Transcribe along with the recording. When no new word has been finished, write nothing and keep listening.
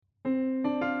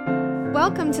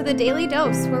Welcome to the Daily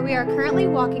Dose, where we are currently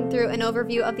walking through an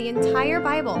overview of the entire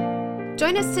Bible.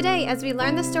 Join us today as we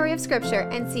learn the story of Scripture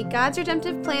and see God's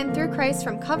redemptive plan through Christ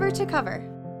from cover to cover.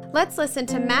 Let's listen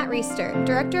to Matt Reisetter,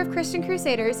 Director of Christian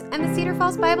Crusaders and the Cedar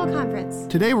Falls Bible Conference.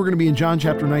 Today we're going to be in John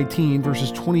chapter 19,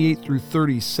 verses 28 through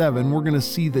 37. We're going to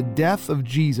see the death of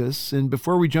Jesus. And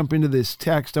before we jump into this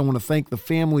text, I want to thank the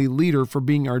family leader for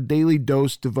being our Daily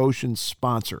Dose devotion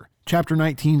sponsor. Chapter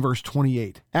 19, verse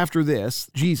 28. After this,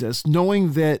 Jesus,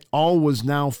 knowing that all was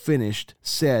now finished,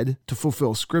 said, to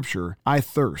fulfill Scripture, I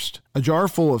thirst. A jar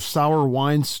full of sour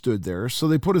wine stood there, so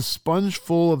they put a sponge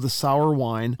full of the sour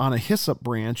wine on a hyssop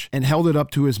branch and held it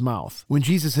up to his mouth. When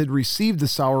Jesus had received the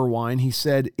sour wine, he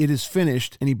said, it is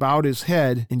finished, and he bowed his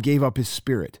head and gave up his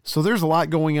spirit. So there's a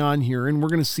lot going on here, and we're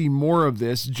going to see more of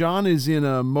this. John is in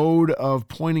a mode of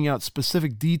pointing out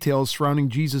specific details surrounding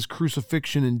Jesus'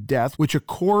 crucifixion and death, which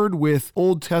accord with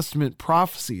Old Testament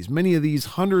prophecies, many of these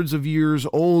hundreds of years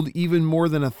old, even more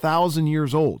than 1,000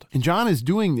 years old. And John is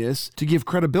doing this to give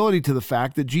credibility to the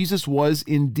fact that Jesus was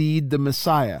indeed the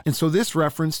Messiah. And so this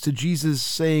reference to Jesus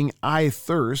saying, I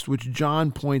thirst, which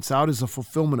John points out is a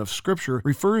fulfillment of Scripture,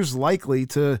 refers likely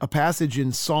to a passage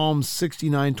in Psalm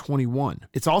 69:21.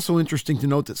 It's also interesting to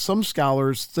note that some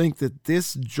scholars think that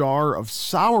this jar of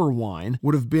sour wine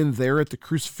would have been there at the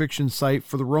crucifixion site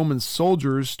for the Roman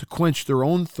soldiers to quench their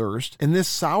own thirst. And this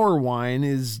sour wine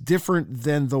is different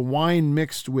than the wine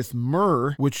mixed with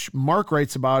myrrh, which Mark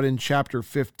writes about in chapter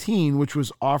 15, which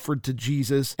was offered to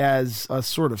Jesus as a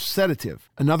sort of sedative.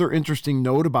 Another interesting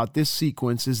note about this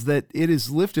sequence is that it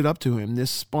is lifted up to him,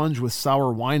 this sponge with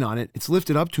sour wine on it, it's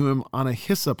lifted up to him on a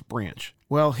hyssop branch.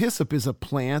 Well, hyssop is a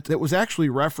plant that was actually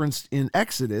referenced in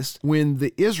Exodus when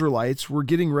the Israelites were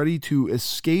getting ready to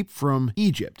escape from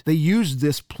Egypt. They used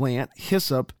this plant,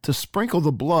 hyssop, to sprinkle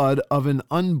the blood of an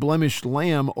unblemished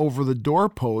lamb over the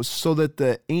doorposts so that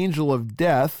the angel of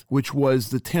death, which was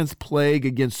the 10th plague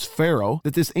against Pharaoh,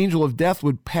 that this angel of death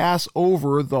would pass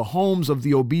over the homes of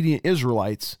the obedient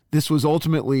Israelites. This was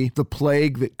ultimately the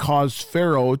plague that caused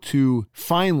Pharaoh to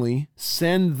finally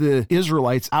send the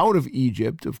Israelites out of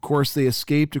Egypt. Of course, they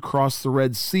escaped across the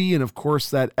Red Sea, and of course,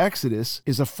 that Exodus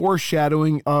is a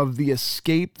foreshadowing of the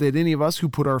escape that any of us who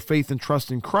put our faith and trust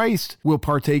in Christ will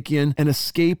partake in, an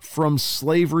escape from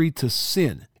slavery to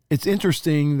sin. It's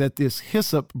interesting that this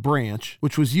hyssop branch,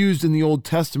 which was used in the Old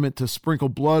Testament to sprinkle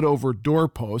blood over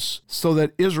doorposts so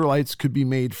that Israelites could be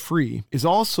made free, is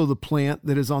also the plant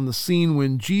that is on the scene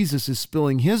when Jesus is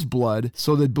spilling his blood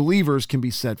so that believers can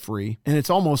be set free. And it's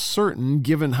almost certain,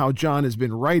 given how John has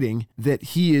been writing, that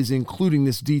he is including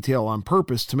this detail on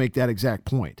purpose to make that exact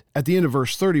point. At the end of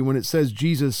verse 30, when it says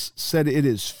Jesus said it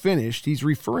is finished, he's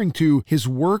referring to his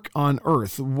work on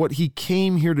earth, what he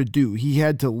came here to do. He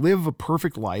had to live a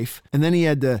perfect life, and then he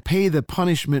had to pay the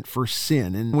punishment for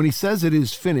sin. And when he says it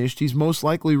is finished, he's most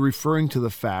likely referring to the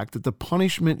fact that the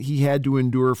punishment he had to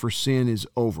endure for sin is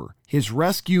over. His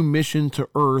rescue mission to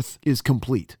earth is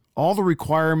complete. All the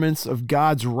requirements of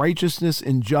God's righteousness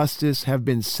and justice have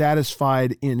been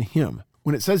satisfied in him.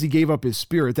 When it says he gave up his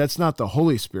spirit, that's not the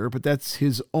Holy Spirit, but that's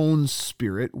his own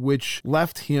spirit, which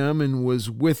left him and was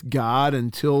with God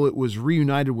until it was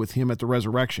reunited with him at the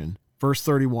resurrection. Verse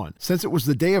 31, since it was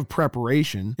the day of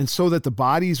preparation, and so that the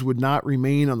bodies would not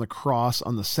remain on the cross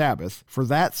on the Sabbath, for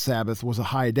that Sabbath was a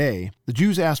high day, the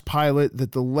Jews asked Pilate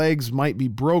that the legs might be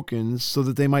broken so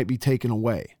that they might be taken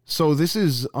away. So this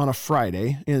is on a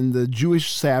Friday, and the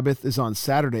Jewish Sabbath is on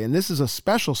Saturday, and this is a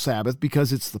special Sabbath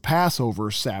because it's the Passover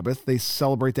Sabbath. They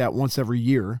celebrate that once every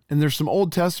year, and there's some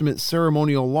Old Testament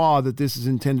ceremonial law that this is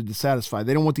intended to satisfy.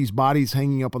 They don't want these bodies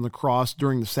hanging up on the cross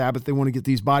during the Sabbath. They want to get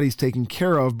these bodies taken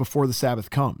care of before the Sabbath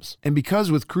comes. And because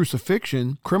with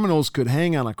crucifixion, criminals could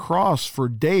hang on a cross for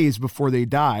days before they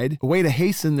died, a way to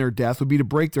hasten their death would be to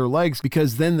break their legs,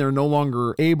 because then they're no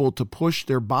longer able to push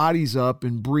their bodies up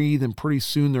and breathe, and pretty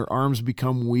soon their arms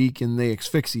become weak and they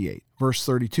asphyxiate. Verse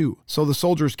 32, so the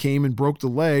soldiers came and broke the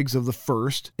legs of the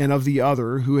first and of the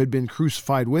other who had been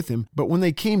crucified with him. But when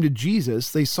they came to Jesus,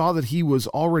 they saw that he was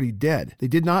already dead. They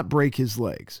did not break his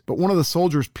legs. But one of the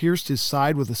soldiers pierced his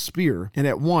side with a spear, and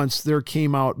at once there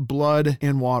came out blood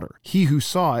and water. He who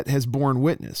saw it has borne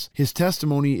witness. His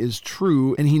testimony is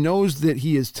true, and he knows that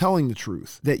he is telling the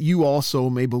truth, that you also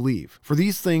may believe. For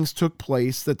these things took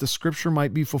place that the scripture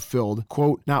might be fulfilled,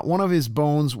 quote, not one of his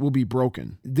bones will be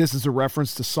broken. This is a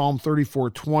reference to Psalm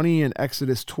 34:20 and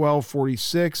Exodus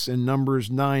 12:46 and Numbers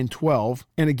 9:12.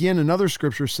 And again, another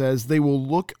scripture says, they will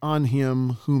look on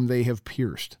him whom they have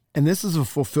pierced. And this is a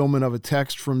fulfillment of a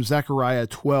text from Zechariah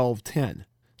 12:10.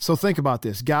 So think about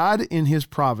this. God, in his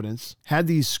providence, had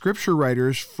these scripture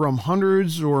writers from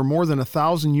hundreds or more than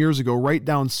 1,000 years ago write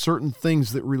down certain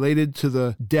things that related to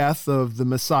the death of the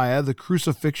Messiah, the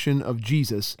crucifixion of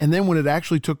Jesus. And then when it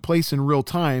actually took place in real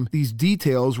time, these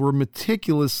details were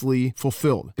meticulously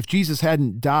fulfilled. If Jesus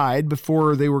hadn't died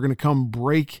before they were going to come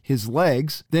break his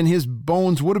legs, then his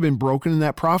bones would have been broken and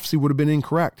that prophecy would have been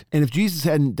incorrect. And if Jesus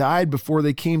hadn't died before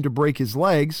they came to break his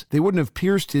legs, they wouldn't have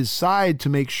pierced his side to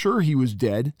make sure he was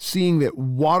dead, seeing that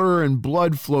water and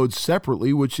blood flowed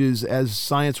separately, which is, as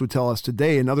science would tell us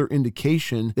today, another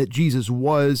indication that Jesus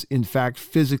was, in fact,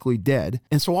 physically dead.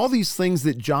 And so all these things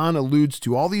that John alludes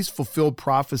to, all these fulfilled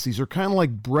prophecies are kind of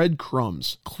like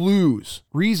breadcrumbs, clues,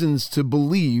 reasons to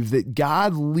believe that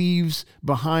God leaves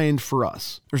behind for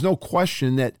us. There's no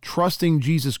question that trusting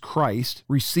Jesus Christ,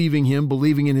 receiving him,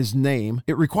 believing in his name,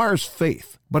 it requires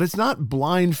faith. But it's not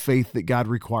blind faith that God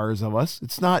requires of us.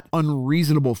 It's not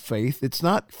unreasonable faith. It's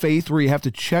not faith where you have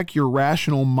to check your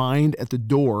rational mind at the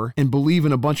door and believe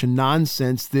in a bunch of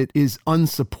nonsense that is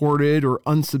unsupported or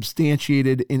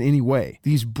unsubstantiated in any way.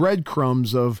 These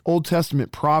breadcrumbs of Old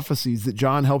Testament prophecies that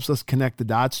John helps us connect the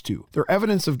dots to, they're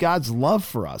evidence of God's love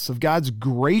for us, of God's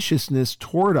graciousness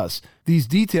toward us. These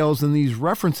details and these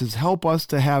references help us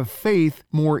to have faith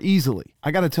more easily.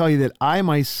 I got to tell you that I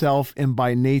myself am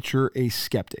by nature a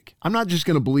skeptic. I'm not just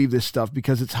going to believe this stuff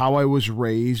because it's how I was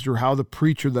raised or how the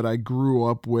preacher that I grew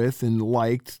up with and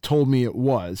liked told me it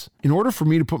was. In order for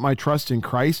me to put my trust in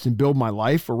Christ and build my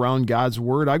life around God's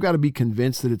word, I've got to be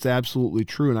convinced that it's absolutely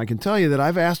true. And I can tell you that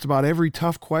I've asked about every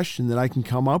tough question that I can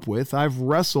come up with. I've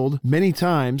wrestled many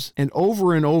times, and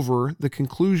over, the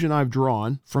conclusion I've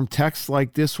drawn from texts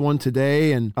like this one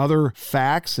today and other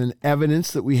facts and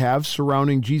evidence that we have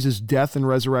surrounding Jesus' death and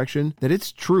resurrection, that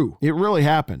it's true. It really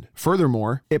happened.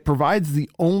 Furthermore, it provides the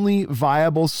only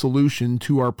viable solution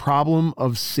to our problem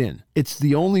of sin. It's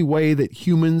the only way that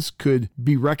humans could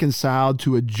be reconciled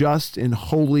to a just and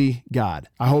holy God.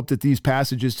 I hope that these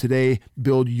passages today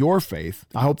build your faith.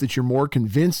 I hope that you're more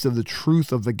convinced of the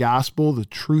truth of the gospel, the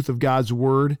truth of God's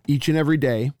word each and every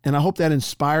day. And I hope that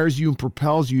inspires you and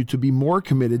propels you to be more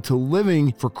committed to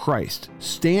living for Christ,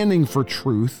 standing for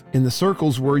truth in the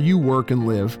circles where you work and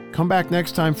live. Come back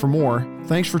next time for more.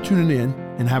 Thanks for tuning in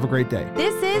and have a great day.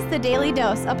 This is The Daily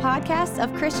Dose, a podcast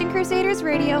of Christian Crusaders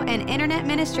Radio and Internet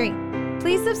Ministry.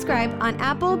 Please subscribe on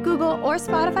Apple, Google, or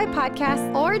Spotify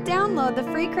podcasts, or download the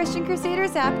free Christian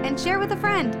Crusaders app and share with a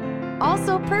friend.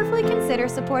 Also, prayerfully consider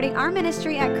supporting our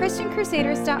ministry at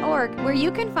ChristianCrusaders.org, where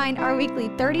you can find our weekly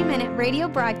 30-minute radio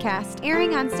broadcast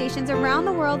airing on stations around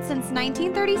the world since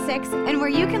 1936, and where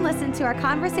you can listen to our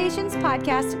Conversations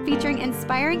podcast featuring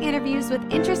inspiring interviews with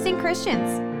interesting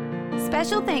Christians.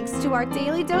 Special thanks to our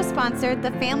Daily Dose sponsor,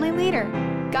 The Family Leader.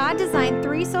 God designed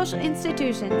 3 social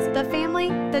institutions: the family,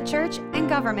 the church, and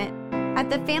government. At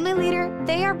The Family Leader,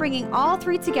 they are bringing all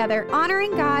 3 together,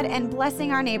 honoring God and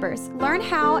blessing our neighbors. Learn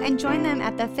how and join them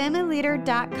at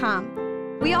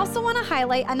thefamilyleader.com. We also want to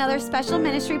highlight another special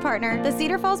ministry partner, the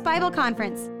Cedar Falls Bible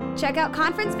Conference. Check out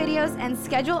conference videos and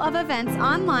schedule of events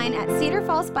online at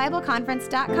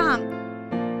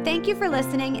cedarfallsbibleconference.com. Thank you for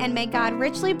listening, and may God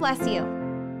richly bless you.